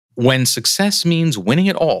When success means winning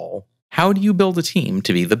it all, how do you build a team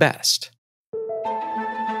to be the best?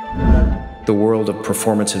 The world of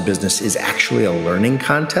performance in business is actually a learning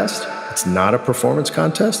contest. It's not a performance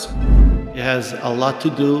contest. It has a lot to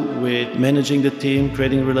do with managing the team,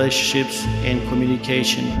 creating relationships, and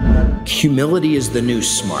communication. Humility is the new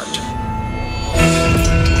smart.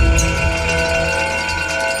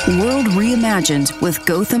 World Reimagined with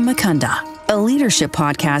Gautam Mukunda, a leadership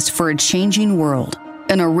podcast for a changing world,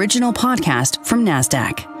 an original podcast from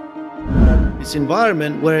Nasdaq. It's an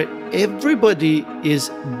environment where everybody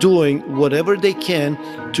is doing whatever they can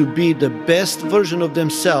to be the best version of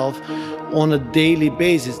themselves on a daily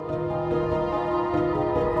basis.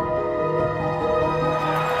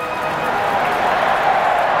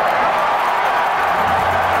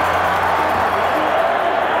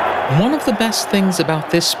 One of the best things about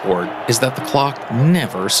this sport is that the clock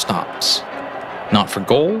never stops. Not for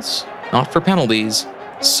goals, not for penalties,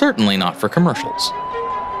 certainly not for commercials.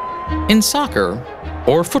 In soccer,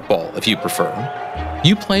 or football if you prefer,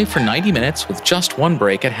 you play for 90 minutes with just one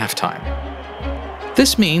break at halftime.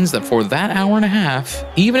 This means that for that hour and a half,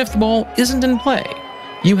 even if the ball isn't in play,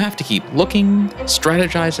 you have to keep looking,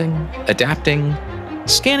 strategizing, adapting,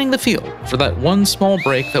 scanning the field for that one small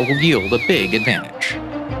break that will yield a big advantage.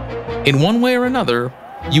 In one way or another,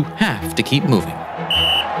 you have to keep moving.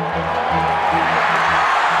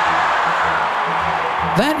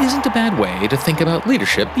 That isn't a bad way to think about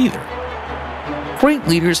leadership either. Great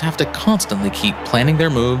leaders have to constantly keep planning their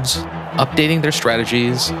moves, updating their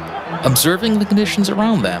strategies, observing the conditions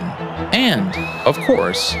around them, and, of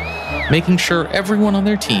course, making sure everyone on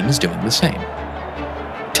their team is doing the same.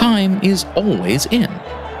 Time is always in,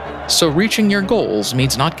 so reaching your goals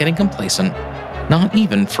means not getting complacent, not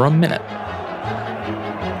even for a minute.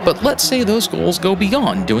 But let's say those goals go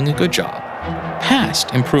beyond doing a good job,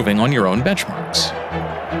 past improving on your own benchmarks.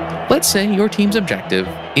 Let's say your team's objective,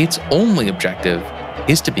 its only objective,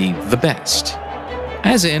 is to be the best.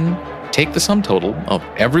 As in, take the sum total of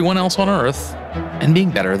everyone else on Earth and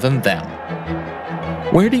being better than them.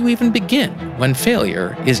 Where do you even begin when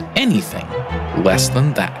failure is anything less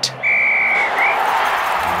than that?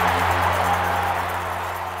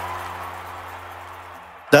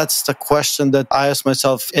 That's the question that I ask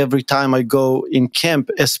myself every time I go in camp,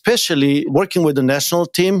 especially working with the national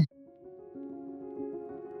team.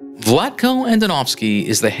 Vlatko Andonovski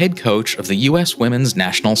is the head coach of the U.S. women's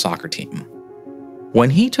national soccer team.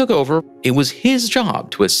 When he took over, it was his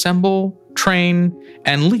job to assemble, train,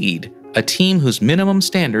 and lead a team whose minimum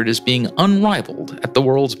standard is being unrivaled at the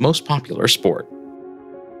world's most popular sport.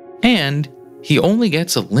 And he only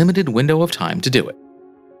gets a limited window of time to do it.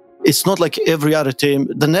 It's not like every other team.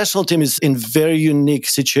 The national team is in very unique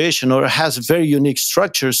situation or has very unique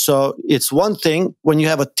structure. So it's one thing when you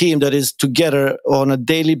have a team that is together on a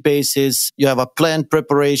daily basis, you have a planned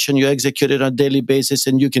preparation, you execute it on a daily basis,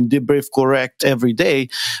 and you can debrief correct every day.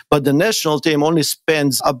 But the national team only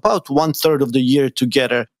spends about 1/3 of the year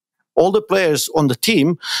together. All the players on the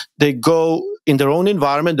team, they go in their own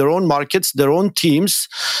environment, their own markets, their own teams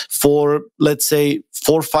for, let's say,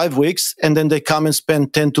 4 or 5 weeks, and then they come and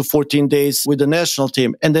spend 10 to 14 days with the national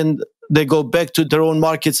team. And then they go back to their own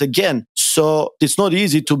markets again. So it's not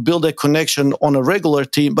easy to build a connection on a regular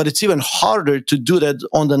team, but it's even harder to do that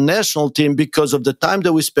on the national team because of the time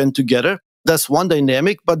that we spend together. That's one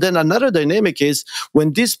dynamic. But then another dynamic is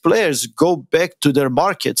when these players go back to their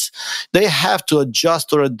markets, they have to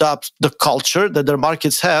adjust or adapt the culture that their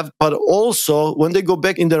markets have. But also when they go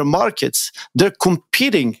back in their markets, they're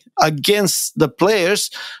competing against the players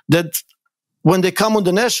that when they come on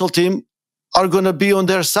the national team are going to be on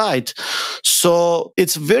their side. So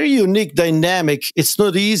it's very unique dynamic. It's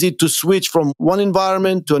not easy to switch from one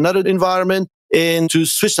environment to another environment, and to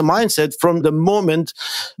switch the mindset from the moment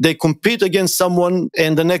they compete against someone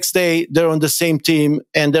and the next day they're on the same team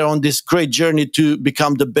and they're on this great journey to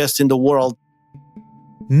become the best in the world.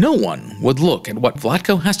 No one would look at what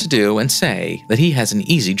Vlatko has to do and say that he has an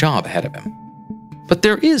easy job ahead of him. But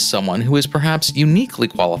there is someone who is perhaps uniquely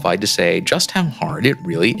qualified to say just how hard it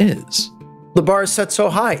really is. The bar is set so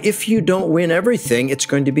high. If you don't win everything, it's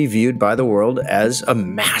going to be viewed by the world as a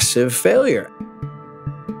massive failure.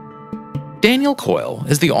 Daniel Coyle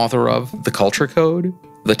is the author of The Culture Code,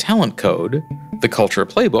 The Talent Code, The Culture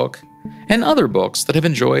Playbook, and other books that have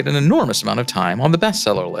enjoyed an enormous amount of time on the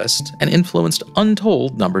bestseller list and influenced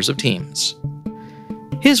untold numbers of teams.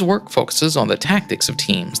 His work focuses on the tactics of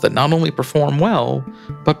teams that not only perform well,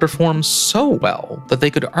 but perform so well that they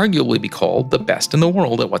could arguably be called the best in the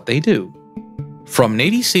world at what they do. From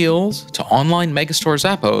Navy SEALs to online megastore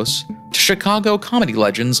Zappos to Chicago comedy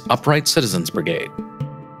legends Upright Citizens Brigade.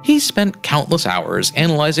 He's spent countless hours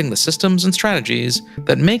analyzing the systems and strategies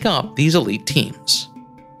that make up these elite teams.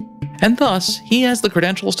 And thus, he has the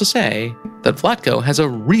credentials to say that Vlatko has a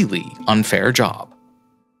really unfair job.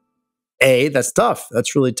 A, that's tough.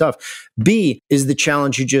 That's really tough. B is the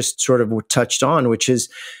challenge you just sort of touched on, which is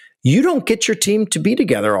you don't get your team to be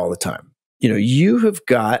together all the time. You have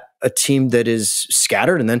got a team that is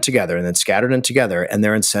scattered and then together and then scattered and together, and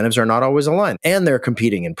their incentives are not always aligned. And they're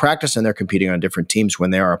competing in practice and they're competing on different teams when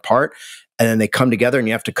they are apart. And then they come together, and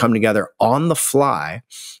you have to come together on the fly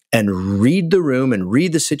and read the room and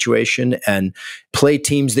read the situation and play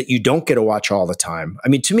teams that you don't get to watch all the time. I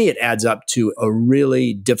mean, to me, it adds up to a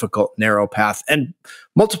really difficult, narrow path, and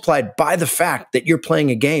multiplied by the fact that you're playing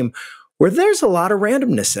a game where there's a lot of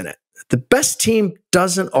randomness in it. The best team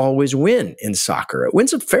doesn't always win in soccer. It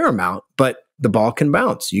wins a fair amount, but the ball can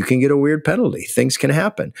bounce. You can get a weird penalty. Things can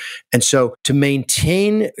happen. And so to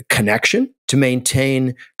maintain connection, to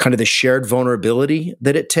maintain kind of the shared vulnerability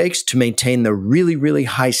that it takes, to maintain the really, really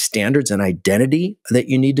high standards and identity that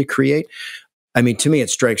you need to create, I mean, to me, it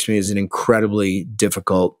strikes me as an incredibly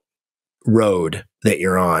difficult road that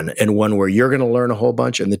you're on, and one where you're going to learn a whole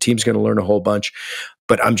bunch and the team's going to learn a whole bunch.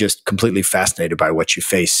 But I'm just completely fascinated by what you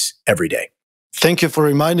face every day. Thank you for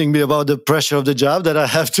reminding me about the pressure of the job that I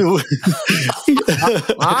have to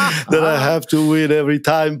that I have to win every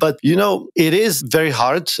time. But it is very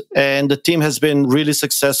hard, and the team has been really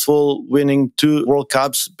successful, winning 2 World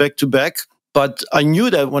Cups back to back. But I knew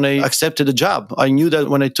that when I accepted the job. I knew that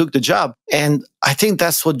when I took the job. And I think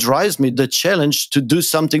that's what drives me, the challenge to do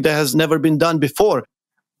something that has never been done before.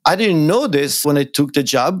 I didn't know this when I took the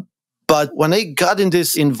job, but when I got in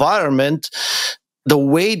this environment, the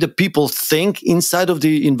way the people think inside of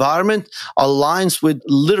the environment aligns with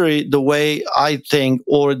literally the way I think,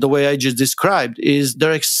 or the way I just described, is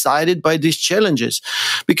they're excited by these challenges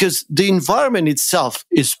because the environment itself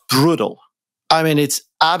is brutal. I mean, it's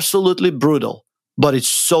absolutely brutal, but it's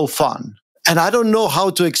so fun. And I don't know how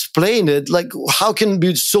to explain it. Like, how can it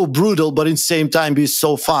be so brutal, but at the same time be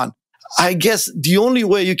so fun? I guess the only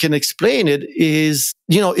way you can explain it is,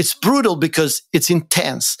 it's brutal because it's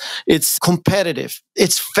intense. It's competitive.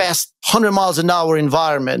 It's fast, 100 miles an hour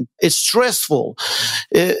environment. It's stressful.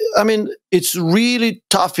 It's really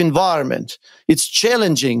tough environment. It's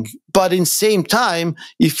challenging. But in the same time,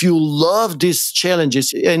 if you love these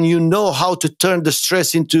challenges and you know how to turn the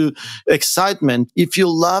stress into excitement, if you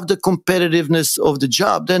love the competitiveness of the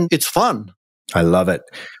job, then it's fun. I love it.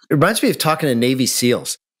 It reminds me of talking to Navy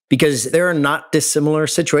SEALs, because they're a not dissimilar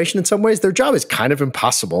situation in some ways. Their job is kind of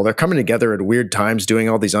impossible. They're coming together at weird times, doing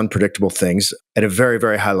all these unpredictable things at a very,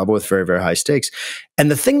 very high level with very, very high stakes.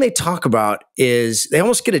 And the thing they talk about is they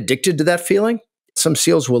almost get addicted to that feeling. Some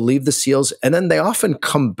SEALs will leave the SEALs, and then they often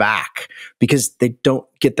come back because they don't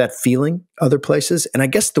get that feeling other places. And I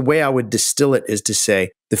guess the way I would distill it is to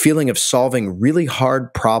say the feeling of solving really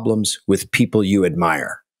hard problems with people you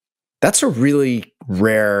admire. That's a really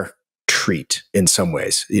rare treat in some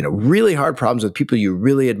ways. Really hard problems with people you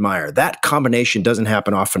really admire. That combination doesn't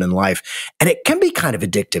happen often in life, and it can be kind of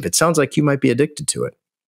addictive. It sounds like you might be addicted to it.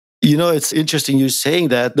 It's interesting you saying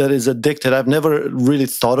that is addicted. I've never really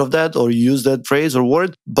thought of that or used that phrase or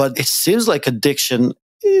word, but it seems like addiction.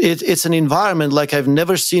 It's an environment like I've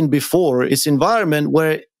never seen before. It's an environment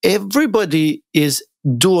where everybody is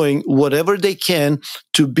doing whatever they can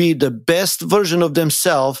to be the best version of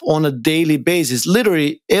themselves on a daily basis.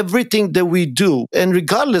 Literally everything that we do. And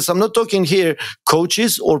regardless, I'm not talking here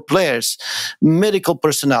coaches or players, medical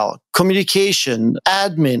personnel, communication,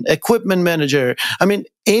 admin, equipment manager.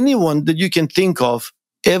 Anyone that you can think of,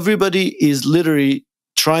 everybody is literally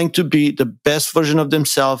trying to be the best version of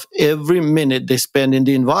themselves every minute they spend in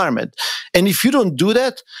the environment. And if you don't do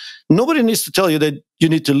that, nobody needs to tell you that you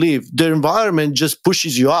need to leave. The environment just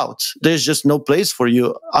pushes you out. There's just no place for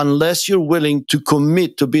you unless you're willing to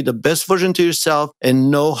commit to be the best version to yourself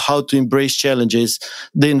and know how to embrace challenges.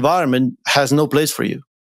 The environment has no place for you.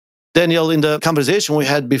 Daniel, in the conversation we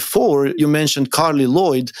had before, you mentioned Carly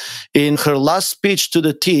Lloyd. In her last speech to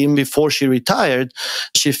the team before she retired,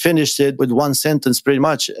 she finished it with one sentence pretty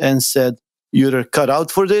much and said, "You're either cut out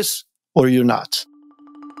for this or you're not."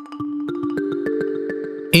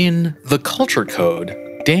 In The Culture Code,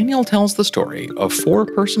 Daniel tells the story of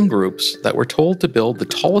 4-person groups that were told to build the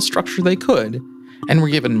tallest structure they could and were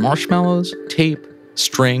given marshmallows, tape,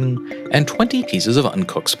 string, and 20 pieces of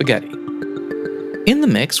uncooked spaghetti. In the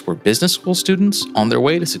mix were business school students on their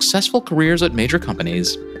way to successful careers at major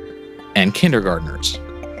companies and kindergartners.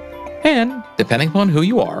 And, depending upon who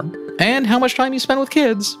you are and how much time you spend with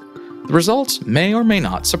kids, the results may or may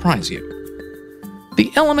not surprise you.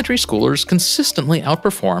 The elementary schoolers consistently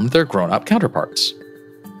outperformed their grown-up counterparts.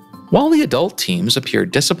 While the adult teams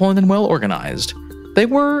appeared disciplined and well organized, they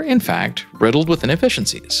were, in fact, riddled with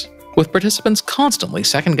inefficiencies, with participants constantly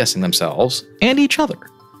second-guessing themselves and each other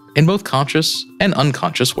in both conscious and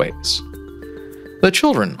unconscious ways. The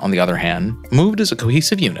children, on the other hand, moved as a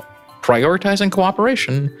cohesive unit, prioritizing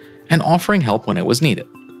cooperation and offering help when it was needed.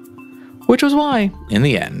 Which was why, in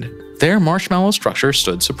the end, their marshmallow structure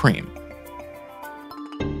stood supreme.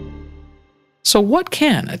 So what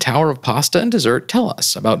can a tower of pasta and dessert tell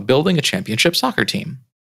us about building a championship soccer team?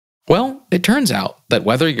 Well, it turns out that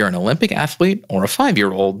whether you're an Olympic athlete or a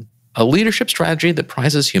 5-year-old, a leadership strategy that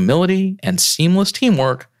prizes humility and seamless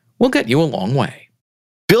teamwork will get you a long way.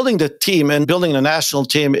 Building the team and building a national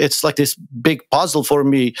team, it's like this big puzzle for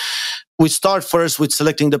me. We start first with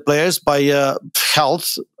selecting the players by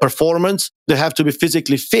health, performance. They have to be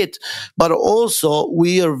physically fit, but also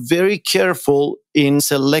we are very careful in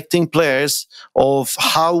selecting players of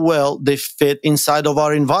how well they fit inside of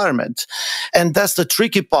our environment. And that's the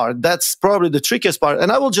tricky part. That's probably the trickiest part.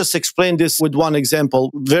 And I will just explain this with one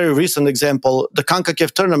example, very recent example. The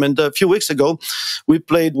CONCACAF tournament a few weeks ago, we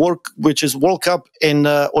played which is World Cup and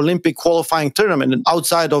Olympic qualifying tournament. And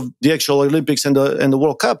outside of the actual Olympics and the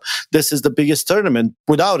World Cup, this is the biggest tournament.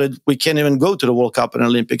 Without it, we can't even go to the World Cup and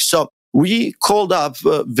Olympics. So we called up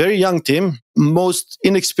a very young team, most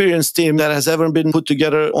inexperienced team that has ever been put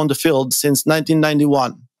together on the field since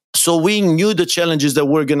 1991. So we knew the challenges that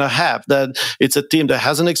we're going to have, that it's a team that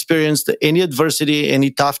hasn't experienced any adversity,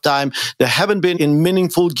 any tough time. They haven't been in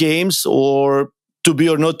meaningful games or to be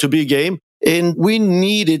or not to be game. And we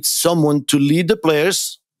needed someone to lead the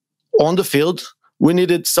players on the field. We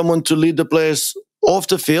needed someone to lead the players off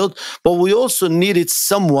the field, but we also needed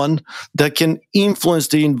someone that can influence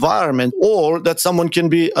the environment, or that someone can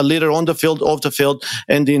be a leader on the field, off the field,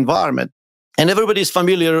 and the environment. And everybody's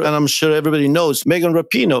familiar, and I'm sure everybody knows, Megan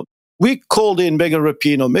Rapinoe. We called in Megan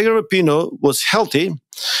Rapinoe. Megan Rapinoe was healthy.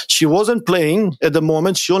 She wasn't playing at the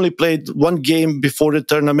moment. She only played one game before the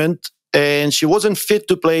tournament, and she wasn't fit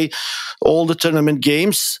to play all the tournament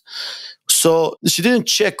games. So she didn't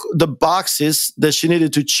check the boxes that she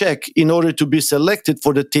needed to check in order to be selected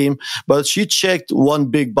for the team, but she checked one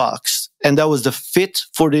big box, and that was the fit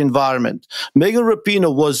for the environment. Megan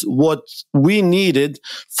Rapinoe was what we needed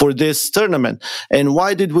for this tournament. And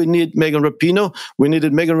why did we need Megan Rapinoe? We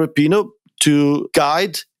needed Megan Rapinoe to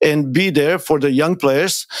guide and be there for the young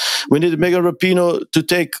players. We needed Megan Rapinoe to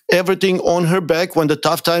take everything on her back when the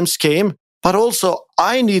tough times came. But also,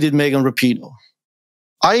 I needed Megan Rapinoe.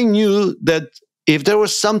 I knew that if there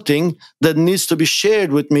was something that needs to be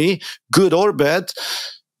shared with me, good or bad,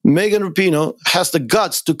 Megan Rapinoe has the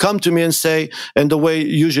guts to come to me and say, and the way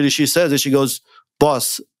usually she says it, she goes,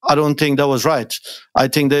 "Boss, I don't think that was right. I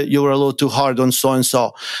think that you were a little too hard on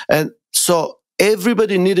so-and-so." And so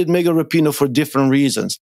everybody needed Megan Rapinoe for different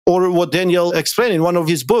reasons. Or what Daniel explained in one of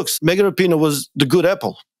his books, Megan Rapinoe was the good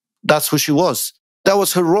apple. That's who she was. That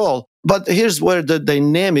was her role. But here's where the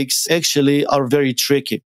dynamics actually are very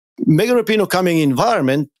tricky. Megan Rapinoe coming in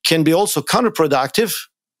environment can be also counterproductive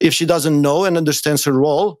if she doesn't know and understands her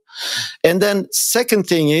role. And then second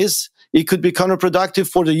thing is, it could be counterproductive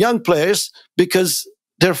for the young players because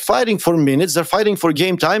they're fighting for minutes, they're fighting for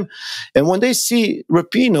game time. And when they see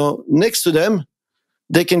Rapinoe next to them,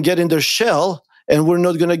 they can get in their shell and we're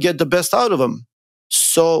not going to get the best out of them.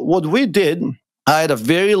 So what we did, I had a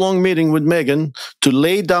very long meeting with Megan to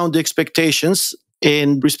lay down the expectations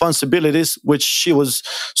and responsibilities, which she was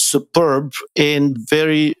superb and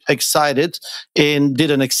very excited and did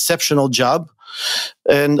an exceptional job.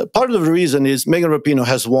 And part of the reason is Megan Rapinoe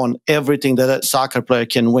has won everything that a soccer player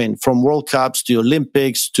can win, from World Cups to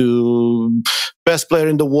Olympics to best player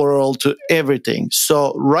in the world to everything.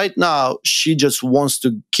 So right now, she just wants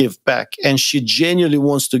to give back, and she genuinely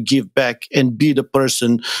wants to give back and be the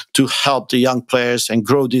person to help the young players and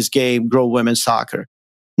grow this game, grow women's soccer.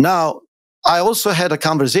 Now, I also had a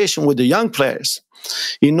conversation with the young players.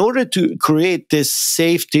 In order to create this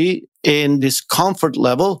safety and this comfort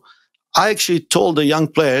level, I actually told the young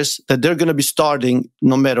players that they're going to be starting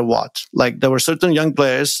no matter what. Like, there were certain young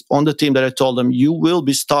players on the team that I told them, you will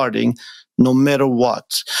be starting no matter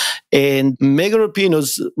what. And Megan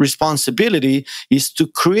Rapinoe's responsibility is to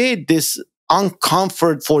create this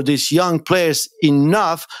uncomfort for these young players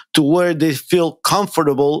enough to where they feel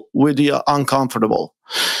comfortable with the uncomfortable.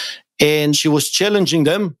 And she was challenging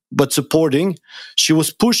them, but supporting. She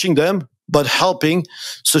was pushing them, but helping.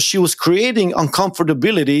 So she was creating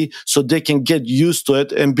uncomfortability so they can get used to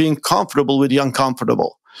it and being comfortable with the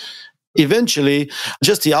uncomfortable. Eventually,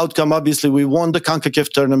 just the outcome, obviously, we won the CONCACAF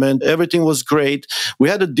tournament. Everything was great. We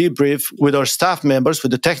had a debrief with our staff members,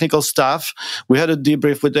 with the technical staff. We had a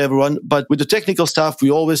debrief with everyone. But with the technical staff,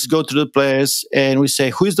 we always go to the players and we say,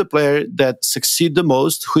 who is the player that succeed the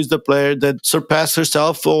most? Who is the player that surpassed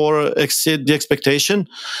herself or exceed the expectation?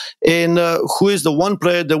 And who is the one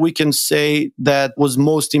player that we can say that was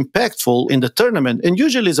most impactful in the tournament? And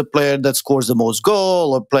usually it's a player that scores the most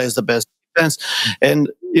goal or plays the best defense. And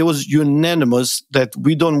it was unanimous that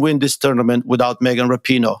we don't win this tournament without Megan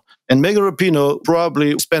Rapinoe. And Megan Rapinoe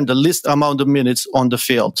probably spent the least amount of minutes on the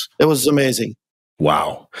field. It was amazing.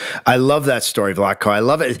 Wow. I love that story, Vlatko. I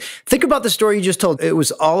love it. Think about the story you just told. It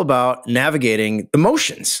was all about navigating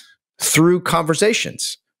emotions through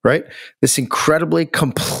conversations, right? This incredibly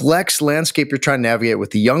complex landscape you're trying to navigate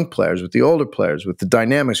with the young players, with the older players, with the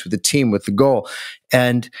dynamics, with the team, with the goal.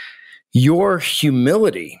 And your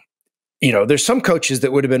humility. There's some coaches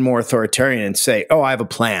that would have been more authoritarian and say, oh, I have a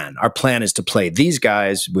plan. Our plan is to play these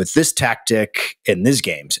guys with this tactic in these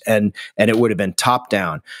games. And it would have been top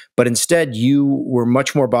down. But instead, you were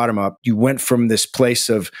much more bottom up. You went from this place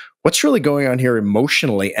of what's really going on here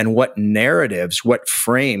emotionally and what narratives, what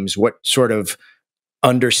frames, what sort of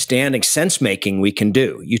understanding, sense-making we can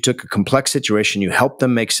do. You took a complex situation, you helped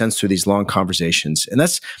them make sense through these long conversations. And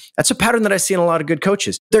that's a pattern that I see in a lot of good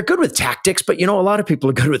coaches. They're good with tactics, but a lot of people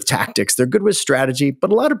are good with tactics. They're good with strategy,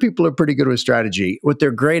 but a lot of people are pretty good with strategy. What they're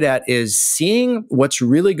great at is seeing what's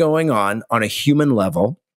really going on a human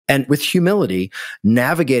level, and with humility,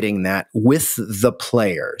 navigating that with the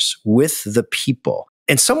players, with the people.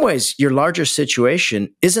 In some ways, your larger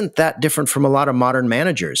situation isn't that different from a lot of modern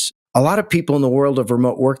managers. A lot of people in the world of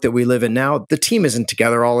remote work that we live in now, the team isn't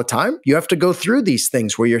together all the time. You have to go through these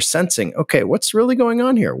things where you're sensing, okay, what's really going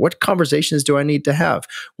on here? What conversations do I need to have?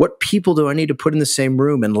 What people do I need to put in the same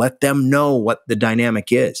room and let them know what the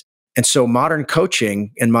dynamic is? And so modern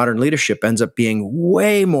coaching and modern leadership ends up being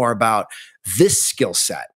way more about this skill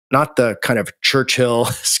set, not the kind of Churchill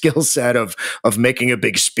skill set of making a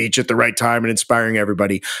big speech at the right time and inspiring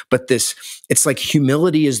everybody. But it's like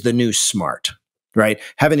humility is the new smart. Right?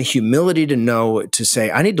 Having the humility to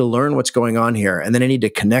say, I need to learn what's going on here, and then I need to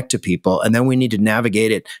connect to people, and then we need to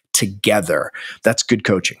navigate it together. That's good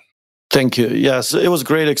coaching. Thank you. Yes, it was a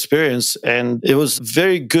great experience, and it was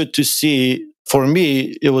very good to see. For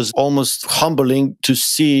me, it was almost humbling to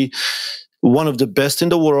see one of the best in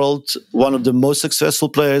the world, one of the most successful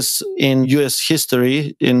players in U.S.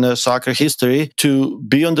 history, in soccer history, to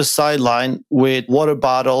be on the sideline with water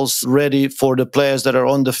bottles ready for the players that are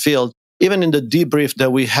on the field. Even in the debrief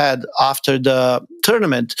that we had after the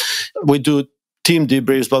tournament, we do team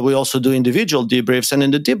debriefs, but we also do individual debriefs. And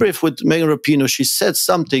in the debrief with Megan Rapinoe, she said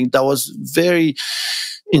something that was very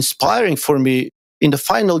inspiring for me. In the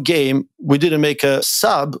final game, we didn't make a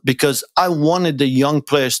sub because I wanted the young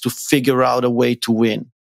players to figure out a way to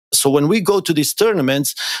win. So when we go to these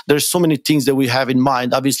tournaments, there's so many things that we have in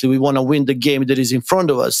mind. Obviously, we want to win the game that is in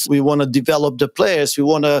front of us. We want to develop the players. We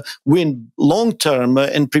want to win long-term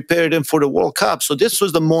and prepare them for the World Cup. So this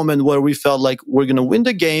was the moment where we felt like we're going to win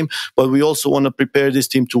the game, but we also want to prepare this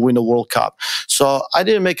team to win a World Cup. So I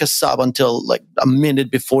didn't make a sub until like a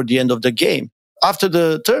minute before the end of the game. After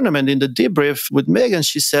the tournament, in the debrief with Megan,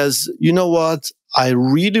 she says, you know what? I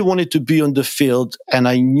really wanted to be on the field and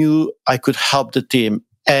I knew I could help the team.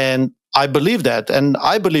 And I believe that. And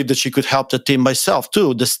I believe that she could help the team myself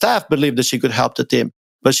too. The staff believed that she could help the team.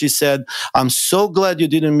 But she said, I'm so glad you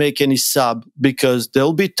didn't make any sub because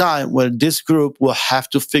there'll be time where this group will have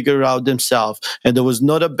to figure out themselves. And there was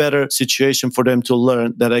not a better situation for them to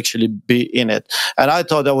learn than actually be in it. And I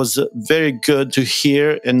thought that was very good to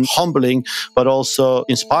hear and humbling, but also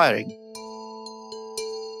inspiring.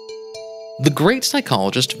 The great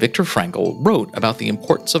psychologist Viktor Frankl wrote about the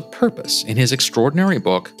importance of purpose in his extraordinary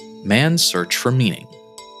book, Man's Search for Meaning.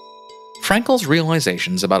 Frankl's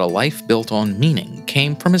realizations about a life built on meaning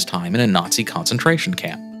came from his time in a Nazi concentration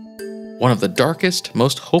camp, one of the darkest,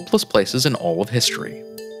 most hopeless places in all of history.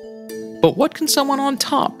 But what can someone on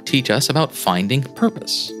top teach us about finding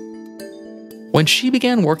purpose? When she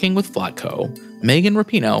began working with Vlatko, Megan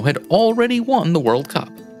Rapinoe had already won the World Cup,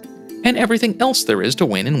 and everything else there is to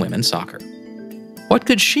win in women's soccer. What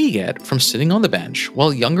could she get from sitting on the bench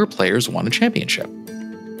while younger players won a championship?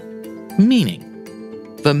 Meaning.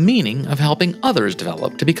 The meaning of helping others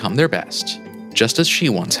develop to become their best, just as she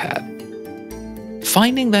once had.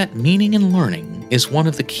 Finding that meaning in learning is one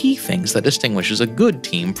of the key things that distinguishes a good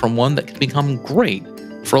team from one that can become great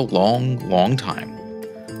for a long, long time.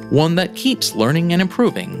 One that keeps learning and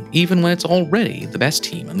improving even when it's already the best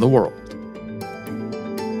team in the world.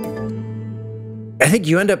 I think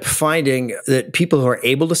you end up finding that people who are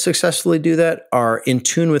able to successfully do that are in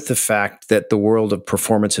tune with the fact that the world of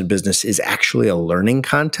performance and business is actually a learning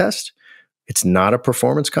contest. It's not a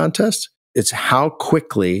performance contest. It's how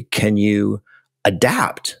quickly can you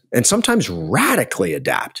adapt, and sometimes radically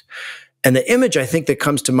adapt. And the image I think that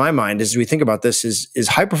comes to my mind as we think about this is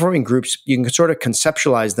high-performing groups. You can sort of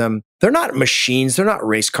conceptualize them. They're not machines. They're not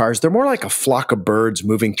race cars. They're more like a flock of birds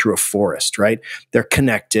moving through a forest, right? They're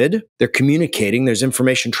connected. They're communicating. There's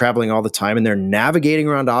information traveling all the time, and they're navigating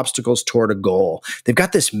around obstacles toward a goal. They've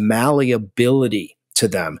got this malleability to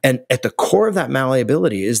them. And at the core of that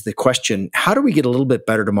malleability is the question, how do we get a little bit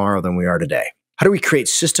better tomorrow than we are today? How do we create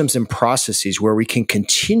systems and processes where we can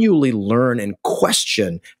continually learn and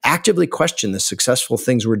actively question the successful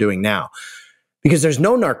things we're doing now? Because there's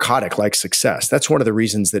no narcotic like success. That's one of the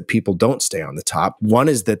reasons that people don't stay on the top. One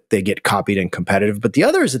is that they get copied and competitive, but the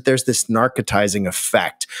other is that there's this narcotizing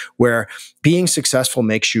effect where being successful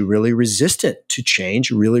makes you really resistant to change,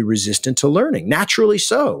 really resistant to learning. Naturally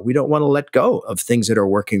so. We don't want to let go of things that are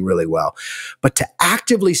working really well. But to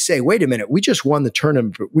actively say, wait a minute, we just won the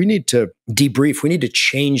tournament, but we need to debrief. We need to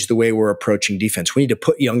change the way we're approaching defense. We need to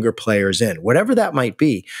put younger players in, whatever that might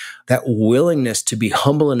be. That willingness to be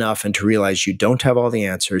humble enough and to realize you don't have all the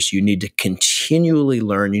answers. You need to continually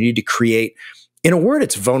learn. You need to create, in a word,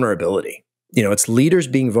 it's vulnerability. It's leaders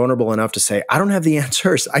being vulnerable enough to say, I don't have the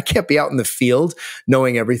answers. I can't be out in the field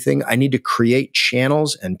knowing everything. I need to create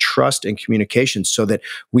channels and trust and communication so that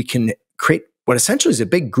we can create what essentially is a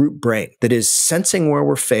big group brain that is sensing where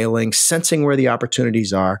we're failing, sensing where the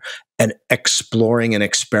opportunities are, and exploring and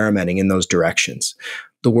experimenting in those directions.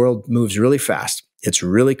 The world moves really fast. It's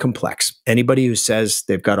really complex. Anybody who says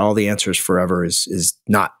they've got all the answers forever is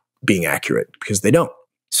not being accurate, because they don't.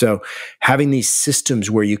 So having these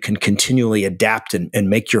systems where you can continually adapt and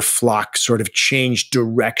make your flock sort of change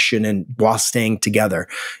direction and while staying together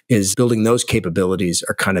is building those capabilities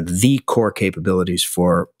are kind of the core capabilities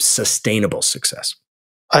for sustainable success.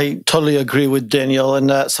 I totally agree with Daniel.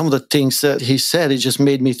 And some of the things that he said, it just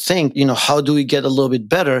made me think, how do we get a little bit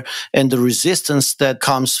better? And the resistance that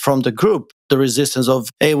comes from the group, the resistance of,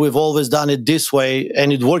 hey, we've always done it this way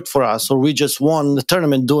and it worked for us, or we just won the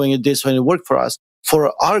tournament doing it this way and it worked for us.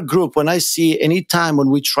 For our group, when I see any time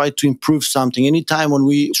when we try to improve something, any time when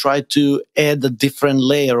we try to add a different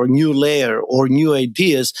layer or new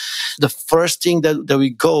ideas, the first thing that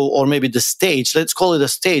we go, or maybe the stage, let's call it a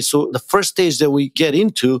stage. So the first stage that we get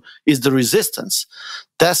into is the resistance.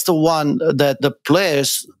 That's the one that the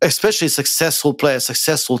players, especially successful players,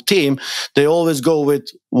 successful team, they always go with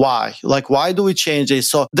why. Like, why do we change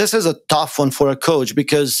this? So this is a tough one for a coach,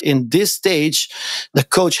 because in this stage, the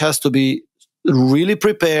coach has to be really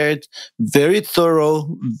prepared, very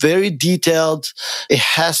thorough, very detailed. It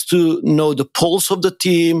has to know the pulse of the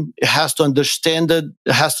team. It has to understand it.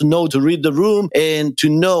 It has to know to read the room and to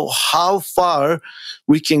know how far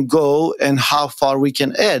we can go and how far we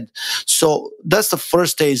can add. So that's the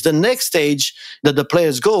first stage. The next stage that the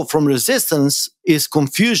players go from resistance is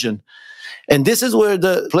confusion. And this is where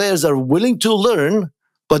the players are willing to learn,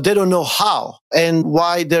 but they don't know how. And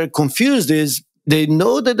why they're confused is they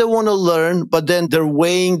know that they want to learn, but then they're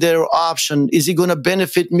weighing their option. Is it going to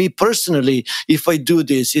benefit me personally if I do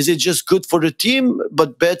this? Is it just good for the team,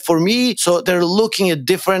 but bad for me? So they're looking at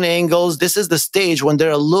different angles. This is the stage when they're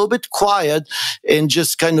a little bit quiet and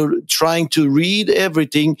just kind of trying to read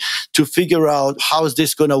everything to figure out how is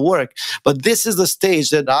this going to work. But this is the stage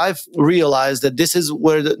that I've realized that this is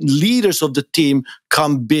where the leaders of the team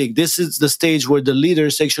come big. This is the stage where the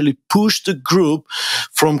leaders actually push the group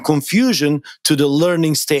from confusion to the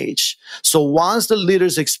learning stage. So once the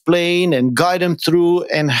leaders explain and guide them through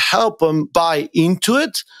and help them buy into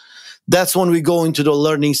it, that's when we go into the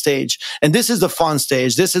learning stage. And this is the fun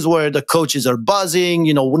stage. This is where the coaches are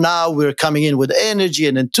buzzing. Now we're coming in with energy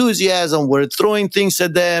and enthusiasm. We're throwing things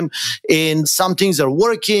at them, and some things are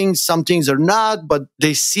working, some things are not, but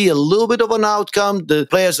they see a little bit of an outcome. The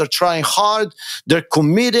players are trying hard. They're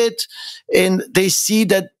committed, and they see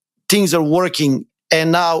that things are working.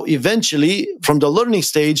 And now, eventually, from the learning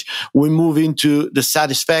stage, we move into the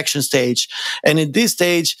satisfaction stage. And in this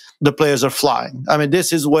stage, the players are flying. I mean,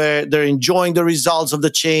 this is where they're enjoying the results of the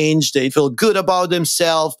change. They feel good about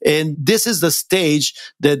themselves. And this is the stage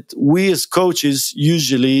that we as coaches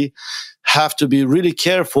usually have to be really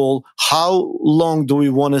careful. How long do we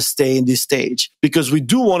want to stay in this stage? Because we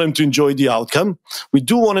do want them to enjoy the outcome. We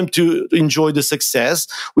do want them to enjoy the success.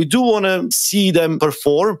 We do want to see them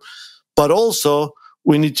perform. But also,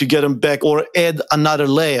 we need to get them back or add another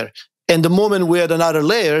layer. And the moment we add another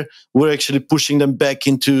layer, we're actually pushing them back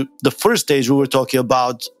into the first stage we were talking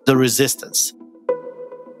about, the resistance.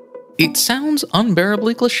 It sounds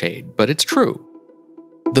unbearably cliched, but it's true.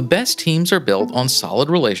 The best teams are built on solid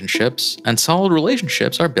relationships, and solid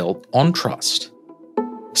relationships are built on trust.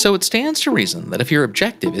 So it stands to reason that if your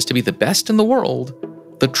objective is to be the best in the world,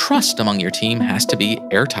 the trust among your team has to be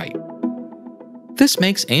airtight. This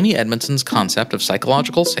makes Amy Edmondson's concept of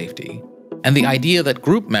psychological safety, and the idea that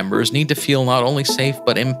group members need to feel not only safe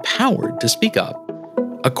but empowered to speak up,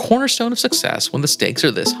 a cornerstone of success when the stakes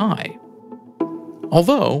are this high.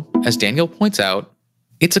 Although, as Daniel points out,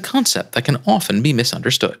 it's a concept that can often be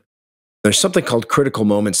misunderstood. There's something called critical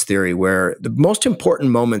moments theory, where the most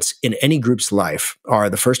important moments in any group's life are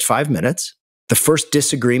the first 5 minutes, the first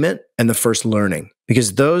disagreement, and the first learning,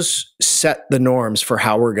 because those set the norms for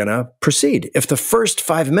how we're going to proceed. If the first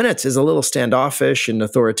 5 minutes is a little standoffish and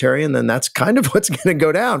authoritarian, then that's kind of what's going to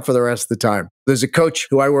go down for the rest of the time. There's a coach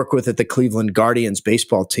who I work with at the Cleveland Guardians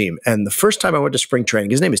baseball team. And the first time I went to spring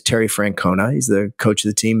training, his name is Terry Francona. He's the coach of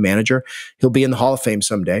the team, manager. He'll be in the Hall of Fame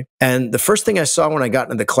someday. And the first thing I saw when I got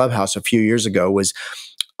into the clubhouse a few years ago was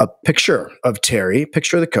a picture of Terry,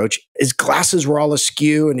 picture of the coach. His glasses were all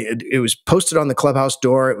askew, and it was posted on the clubhouse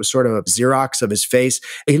door. It was sort of a Xerox of his face.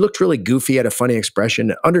 He looked really goofy, had a funny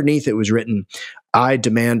expression. Underneath it was written, "I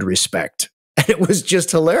demand respect." And it was just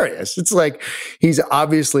hilarious. It's like, he's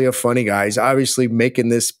obviously a funny guy. He's obviously making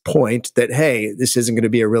this point that, hey, this isn't going to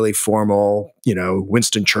be a really formal,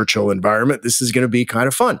 Winston Churchill environment. This is going to be kind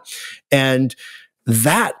of fun. And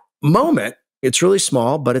that moment, it's really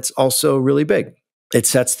small, but it's also really big. It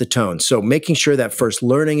sets the tone. So making sure that first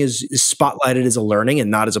learning is spotlighted as a learning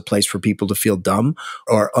and not as a place for people to feel dumb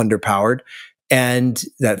or underpowered. And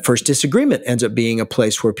that first disagreement ends up being a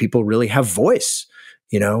place where people really have voice.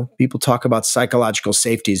 People talk about psychological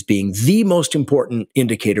safety as being the most important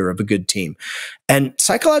indicator of a good team. And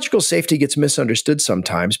psychological safety gets misunderstood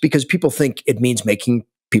sometimes because people think it means making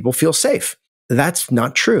people feel safe. That's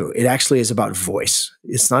not true. It actually is about voice.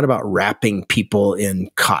 It's not about wrapping people in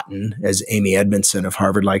cotton, as Amy Edmondson of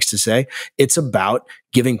Harvard likes to say. It's about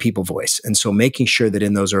giving people voice. And so making sure that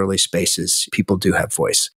in those early spaces, people do have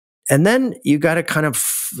voice. And then you got to kind of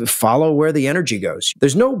follow where the energy goes.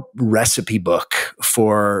 There's no recipe book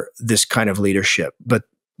for this kind of leadership, but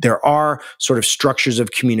there are sort of structures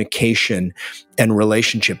of communication and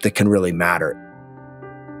relationship that can really matter.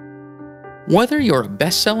 Whether you're a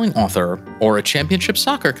best-selling author or a championship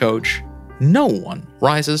soccer coach, no one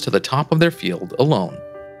rises to the top of their field alone.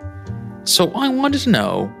 So I wanted to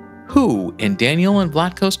know who in Daniel and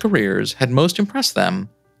Vlatko's careers had most impressed them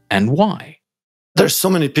and why. There's so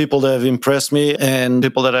many people that have impressed me and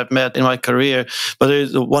people that I've met in my career, but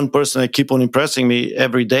there's one person that keep on impressing me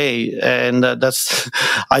every day. And that's,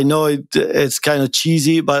 I know it's kind of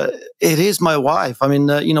cheesy, but it is my wife. I mean,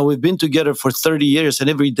 we've been together for 30 years and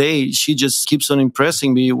every day she just keeps on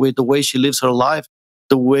impressing me with the way she lives her life,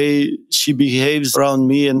 the way she behaves around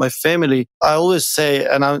me and my family. I always say,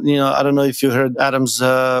 and I don't know if you heard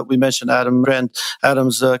we mentioned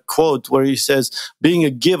Adam's quote where he says, being a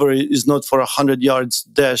giver is not for 100 yards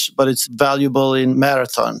dash, but it's valuable in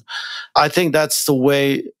marathon. I think that's the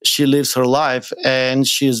way she lives her life. And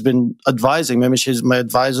she has been advising me. I mean, she's my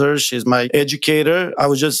advisor. She's my educator. I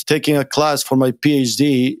was just taking a class for my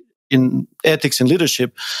PhD in ethics and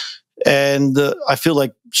leadership. And I feel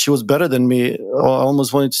like she was better than me. I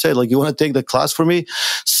almost wanted to say, you want to take the class for me?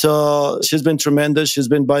 So she's been tremendous. She's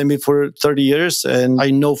been by me for 30 years. And I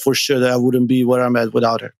know for sure that I wouldn't be where I'm at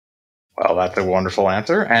without her. Well, that's a wonderful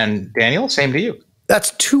answer. And Daniel, same to you.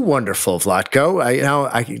 That's too wonderful, Vlatko.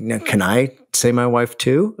 Can I say my wife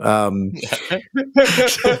too? I mean,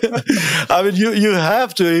 you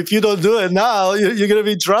have to. If you don't do it now, you're going to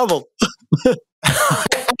be in trouble.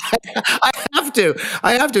 I have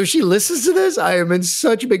to. If she listens to this, I am in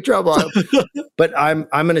such big trouble. But I'm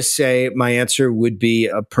going to say my answer would be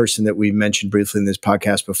a person that we mentioned briefly in this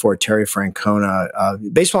podcast before, Terry Francona,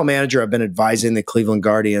 baseball manager. I've been advising the Cleveland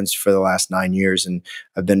Guardians for the last 9 years, and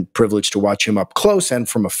I've been privileged to watch him up close and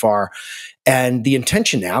from afar. And the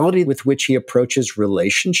intentionality with which he approaches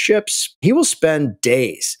relationships, he will spend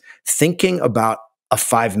days thinking about a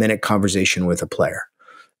 5-minute conversation with a player.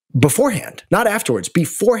 Beforehand, not afterwards,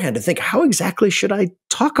 beforehand, to think, how exactly should I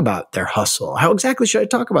talk about their hustle? How exactly should I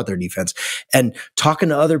talk about their defense? And talking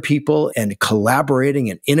to other people and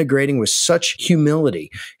collaborating and integrating with such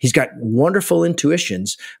humility. He's got wonderful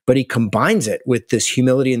intuitions, but he combines it with this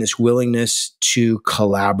humility and this willingness to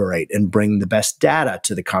collaborate and bring the best data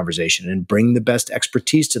to the conversation and bring the best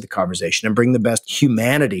expertise to the conversation and bring the best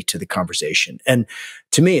humanity to the conversation. And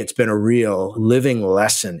to me, it's been a real living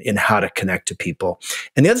lesson in how to connect to people.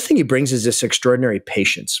 And the other thing he brings is this extraordinary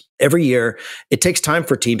patience. Every year, it takes time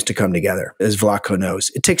for teams to come together, as Vlatko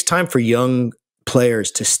knows. It takes time for young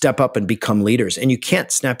players to step up and become leaders. And you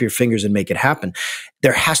can't snap your fingers and make it happen.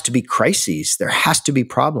 There has to be crises. There has to be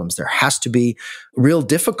problems. There has to be real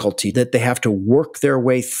difficulty that they have to work their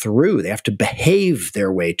way through. They have to behave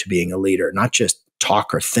their way to being a leader, not just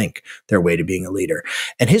talk or think their way to being a leader.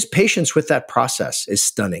 And his patience with that process is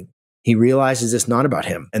stunning. He realizes it's not about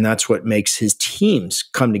him. And that's what makes his teams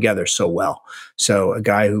come together so well. So a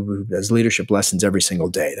guy who has leadership lessons every single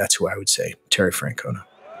day, that's who I would say, Terry Francona.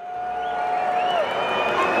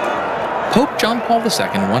 Pope John Paul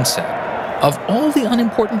II once said, "Of all the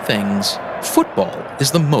unimportant things, football is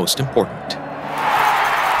the most important."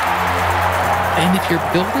 And if you're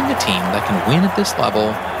building a team that can win at this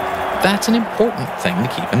level, that's an important thing to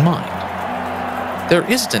keep in mind. There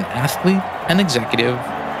isn't an athlete, an executive,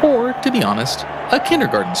 or, to be honest, a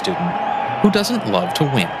kindergarten student who doesn't love to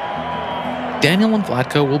win. Daniel and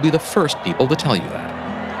Vlatko will be the first people to tell you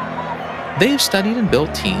that. They've studied and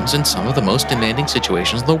built teams in some of the most demanding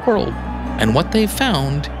situations in the world, and what they've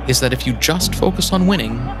found is that if you just focus on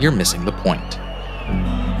winning, you're missing the point.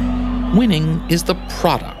 Winning is the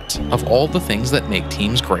product of all the things that make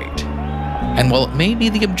teams great. And while it may be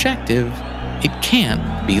the objective, it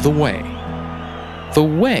can't be the way. The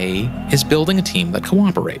way is building a team that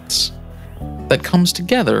cooperates, that comes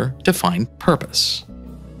together to find purpose,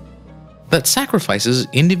 that sacrifices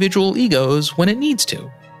individual egos when it needs to,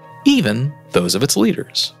 even those of its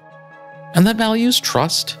leaders, and that values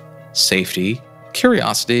trust, safety,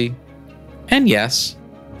 curiosity, and yes,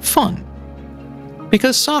 fun.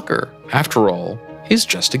 Because soccer, after all, is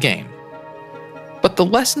just a game. But the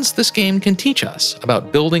lessons this game can teach us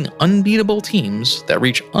about building unbeatable teams that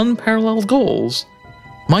reach unparalleled goals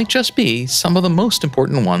might just be some of the most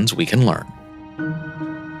important ones we can learn.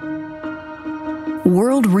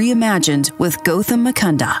 World Reimagined with Gautam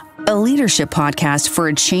Mukunda, a leadership podcast for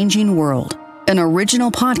a changing world, an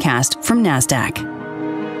original podcast from Nasdaq.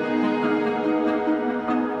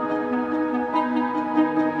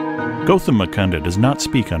 Gautam Mukunda does not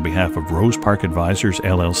speak on behalf of Rose Park Advisors,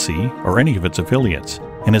 LLC, or any of its affiliates,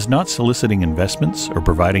 and is not soliciting investments or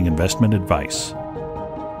providing investment advice.